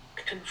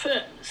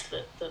confirms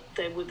that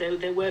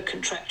there were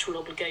contractual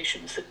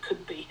obligations that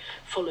could be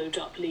followed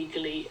up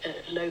legally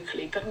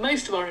locally. But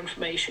most of our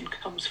information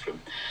comes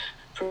from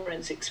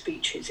forensic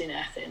speeches in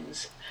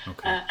Athens.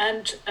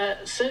 And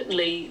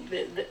certainly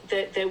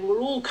there were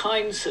all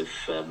kinds of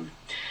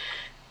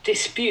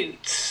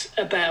disputes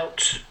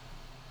about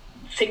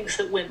things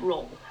that went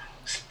wrong.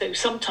 So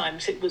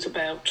sometimes it was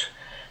about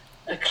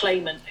a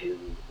claimant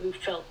who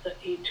felt that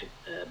he'd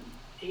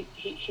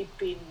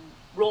been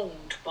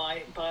wronged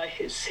by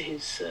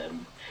his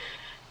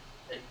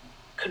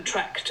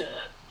contractor,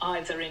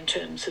 either in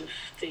terms of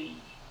the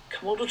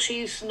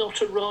commodities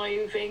not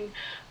arriving,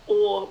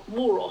 or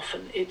more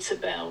often it's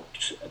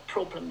about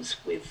problems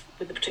with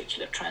a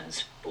particular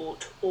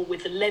transport or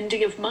with the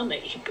lending of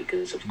money,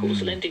 because of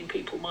course lending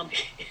people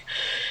money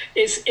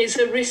is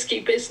a risky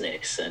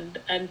business,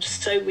 and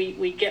so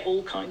we get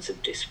all kinds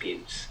of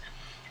disputes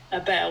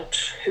about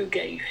who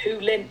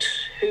lent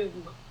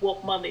whom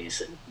what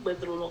monies and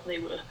whether or not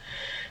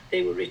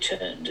they were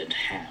returned and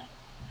how.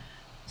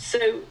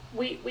 So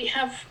we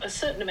have a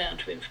certain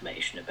amount of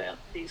information about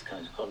these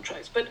kinds of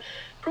contracts, but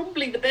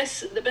probably the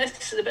best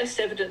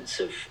evidence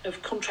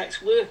of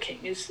contracts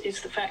working is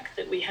the fact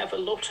that we have a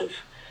lot of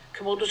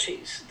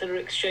commodities that are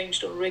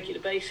exchanged on a regular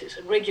basis.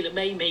 And regular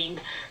may mean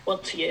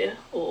once a year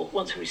or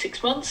once every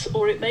 6 months,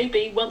 or it may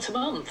be once a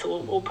month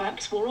or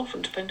perhaps more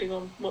often, depending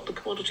on what the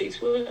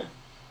commodities were.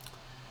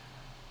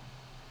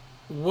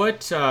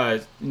 What,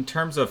 in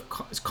terms of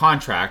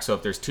contracts, so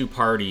if there's two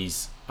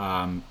parties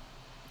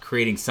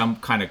creating some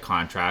kind of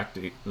contract,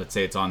 let's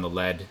say it's on the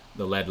lead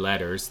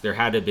letters, there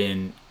had to have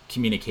been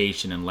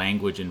communication and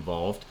language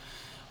involved.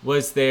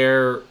 Was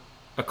there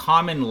a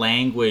common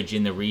language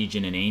in the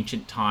region in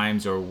ancient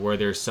times, or were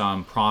there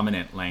some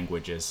prominent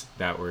languages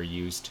that were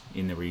used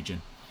in the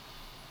region?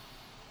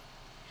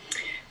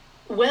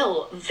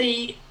 Well,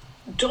 the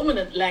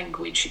dominant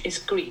language is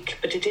Greek,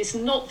 but it is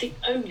not the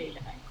only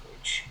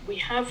language. We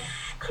have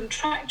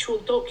contractual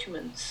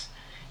documents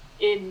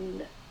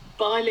in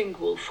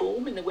bilingual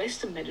form in the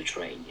Western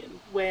Mediterranean,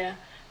 where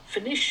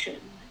Phoenician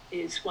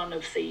is one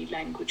of the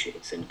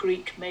languages and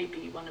Greek may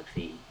be one of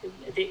the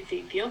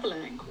other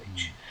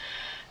language.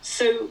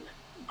 So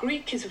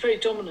Greek is a very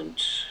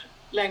dominant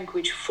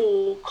language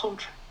for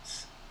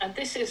contracts. And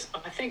this is,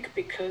 I think,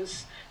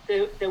 because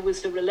there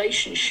was a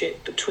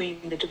relationship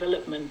between the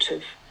development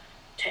of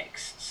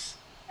texts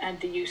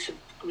and the use of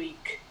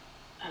Greek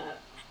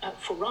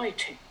for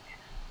writing.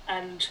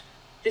 And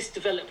this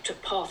developed a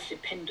path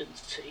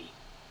dependency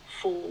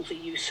for the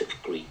use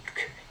of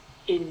Greek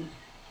in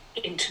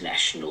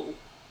international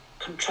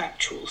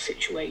contractual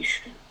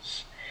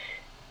situations.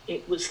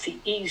 It was the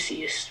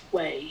easiest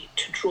way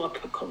to draw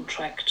up a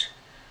contract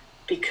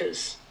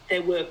because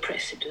there were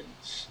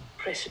precedents.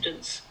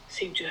 Precedents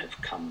seem to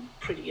have come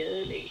pretty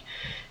early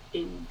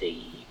in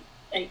the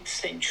 8th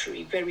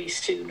century. Very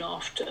soon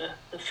after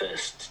the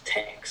first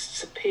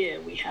texts appear,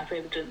 we have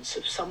evidence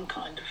of some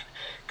kind of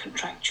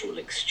contractual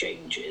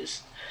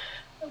exchanges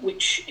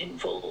which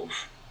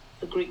involve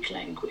the Greek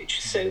language.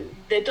 So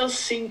there does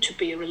seem to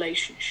be a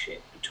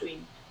relationship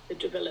between the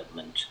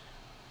development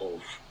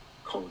of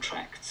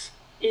contracts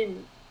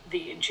in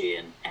the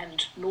Aegean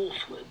and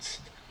northwards,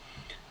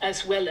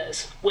 as well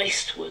as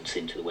westwards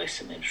into the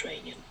Western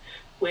Mediterranean,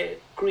 where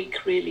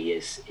Greek really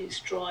is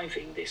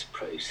driving this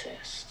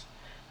process.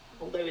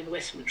 Although in the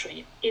Western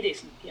Mediterranean, it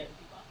isn't the only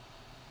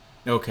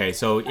one. Okay,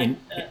 so and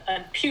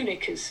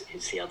Punic is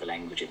the other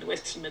language in the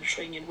Western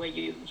Mediterranean where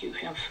you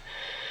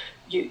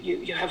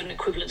have an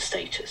equivalent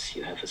status.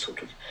 You have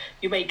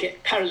you may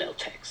get parallel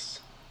texts.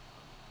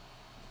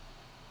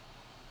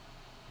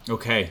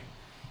 Okay.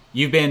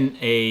 You've been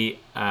a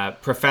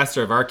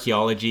professor of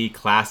archaeology,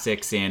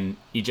 classics, and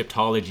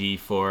Egyptology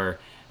for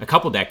a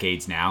couple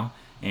decades now,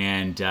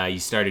 and you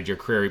started your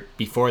career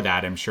before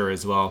that, I'm sure,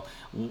 as well.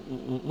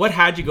 What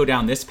had you go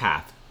down this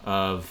path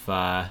of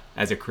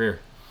as a career?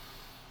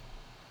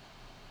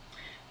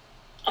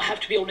 I have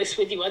to be honest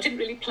with you, I didn't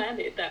really plan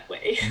it that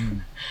way.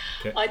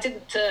 Okay. I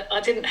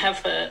didn't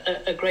have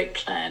a great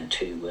plan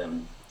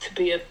to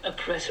be a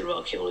professor of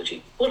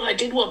archaeology. What I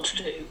did want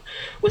to do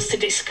was to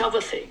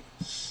discover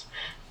things.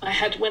 I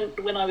had,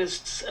 when I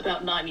was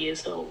about 9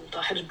 years old,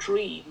 I had a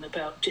dream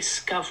about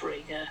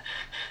discovering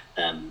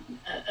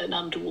an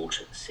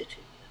underwater city.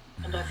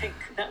 And I think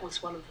that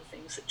was one of the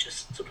things that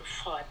just sort of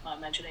fired my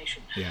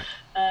imagination. Yeah.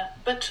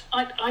 But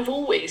I've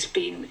always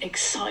been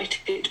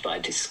excited by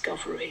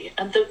discovery,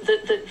 and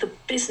the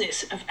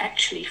business of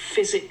actually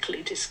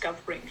physically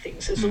discovering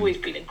things has always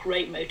been a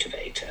great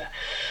motivator.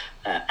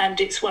 And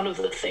it's one of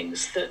the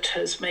things that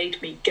has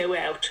made me go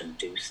out and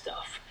do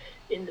stuff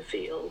in the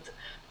field,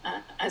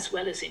 as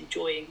well as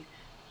enjoying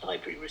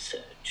library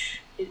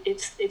research.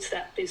 It's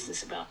that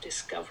business about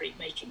discovery,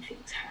 making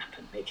things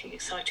happen, making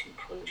exciting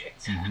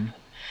projects happen.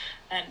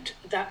 And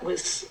that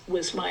was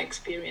my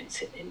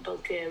experience in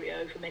Bulgaria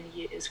over many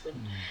years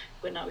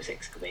when I was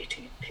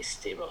excavating at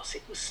Pistiros.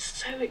 It was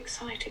so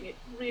exciting. It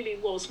really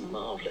was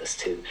marvelous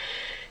to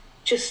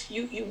just,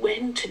 you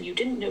went and you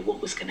didn't know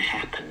what was going to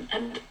happen,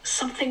 and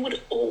something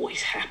would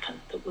always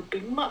happen that would be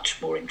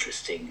much more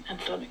interesting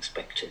and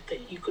unexpected than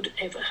you could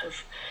ever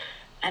have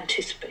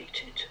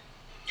anticipated.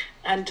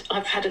 And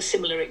I've had a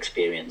similar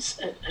experience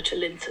at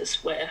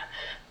Olynthus, where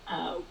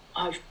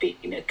I've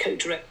been a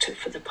co-director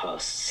for the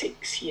past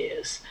 6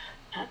 years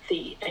at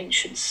the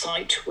ancient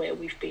site, where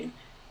we've been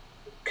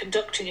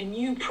conducting a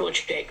new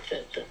project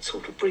that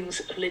sort of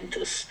brings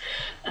Olynthus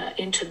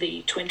into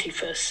the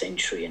 21st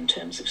century in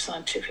terms of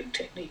scientific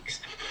techniques.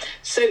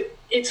 So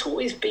it's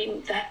always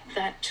been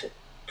that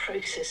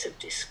process of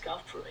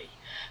discovery,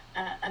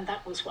 and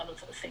that was one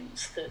of the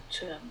things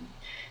that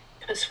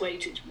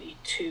persuaded me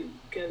to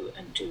go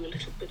and do a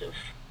little bit of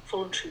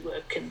voluntary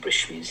work in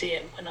British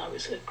Museum when I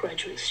was a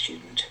graduate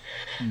student,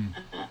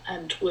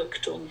 and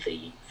worked on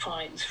the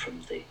finds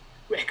from the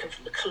wreck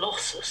of the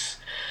Colossus,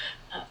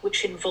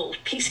 which involved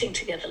piecing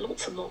together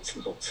lots and lots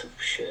and lots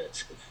of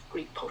sherds of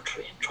Greek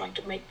pottery and trying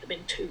to make them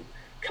into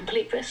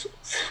complete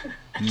vessels.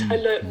 And I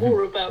learned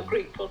more about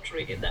Greek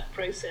pottery in that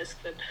process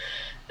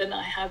than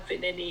I have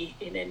in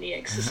any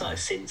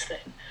exercise since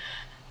then.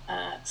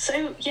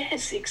 So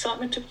yes, the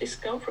excitement of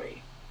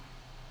discovery.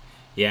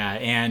 Yeah,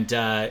 and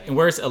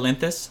where's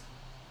Olynthus?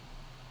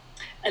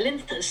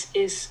 Olynthus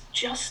is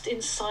just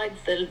inside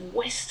the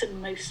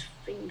westernmost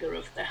finger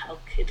of the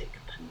Halkidic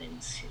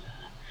Peninsula.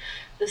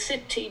 The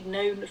city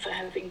known for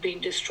having been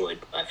destroyed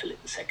by Philip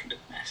II of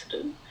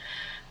Macedon,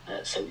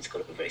 so it's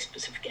got a very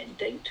specific end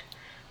date,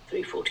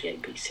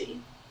 348 BC,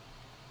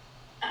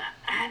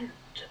 and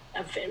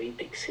a very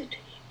big city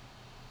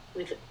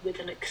with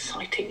an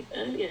exciting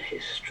earlier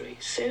history.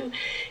 So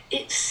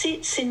it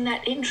sits in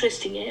that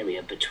interesting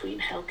area between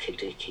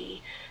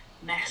Halkidiki,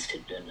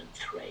 Macedon and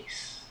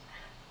Thrace,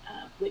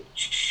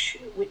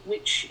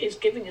 which is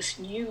giving us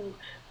new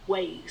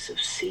ways of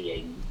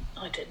seeing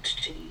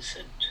identities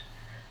and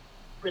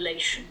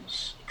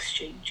relations,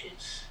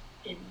 exchanges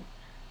in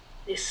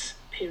this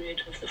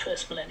period of the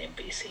first millennium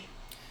BC.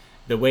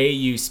 The way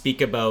you speak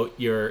about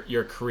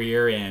your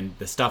career and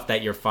the stuff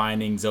that you're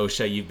finding,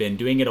 Zosia, you've been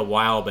doing it a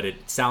while, but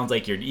it sounds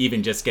like you're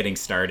even just getting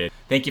started.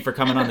 Thank you for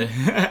coming on the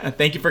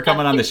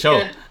on the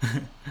show.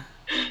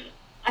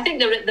 I think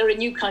there are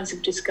new kinds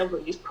of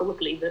discoveries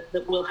probably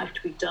that will have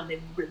to be done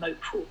in remote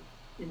form.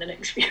 in the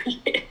next few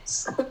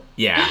years.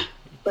 Yeah.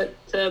 But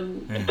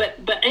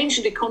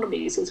ancient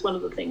economies is one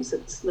of the things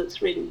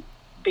that's really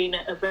been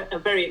a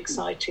very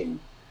exciting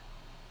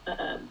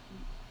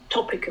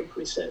topic of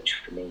research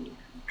for me,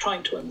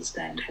 trying to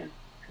understand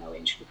how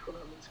ancient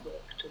economies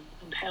worked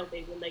and how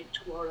they relate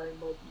to our own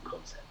modern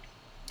concepts.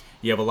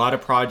 You have a lot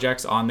of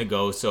projects on the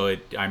go, so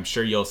I'm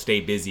sure you'll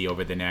stay busy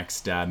over the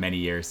next many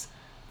years.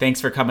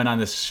 Thanks for coming on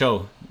this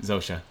show,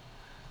 Zosia.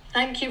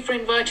 Thank you for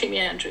inviting me,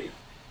 Andrew.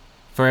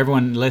 For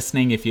everyone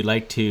listening, if you'd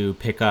like to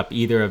pick up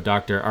either of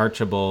Dr.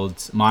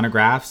 Archibald's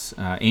monographs,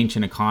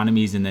 Ancient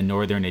Economies in the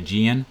Northern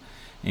Aegean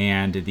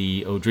and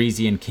the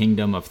Odrysian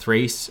Kingdom of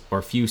Thrace,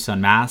 or Fuse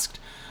Unmasked,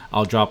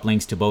 I'll drop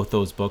links to both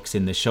those books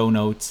in the show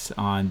notes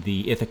on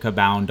the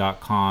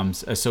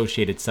ithacabound.com's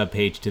associated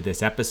subpage to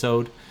this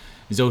episode.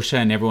 Zosia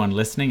and everyone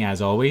listening,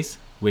 as always,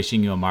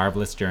 wishing you a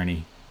marvelous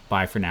journey.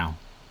 Bye for now.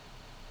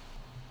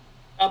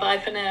 Bye-bye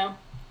for now.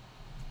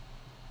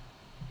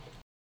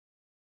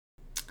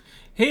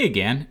 Hey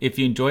again. If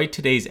you enjoyed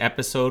today's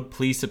episode,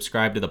 please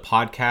subscribe to the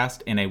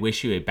podcast, and I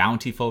wish you a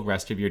bountiful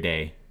rest of your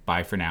day.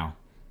 Bye for now.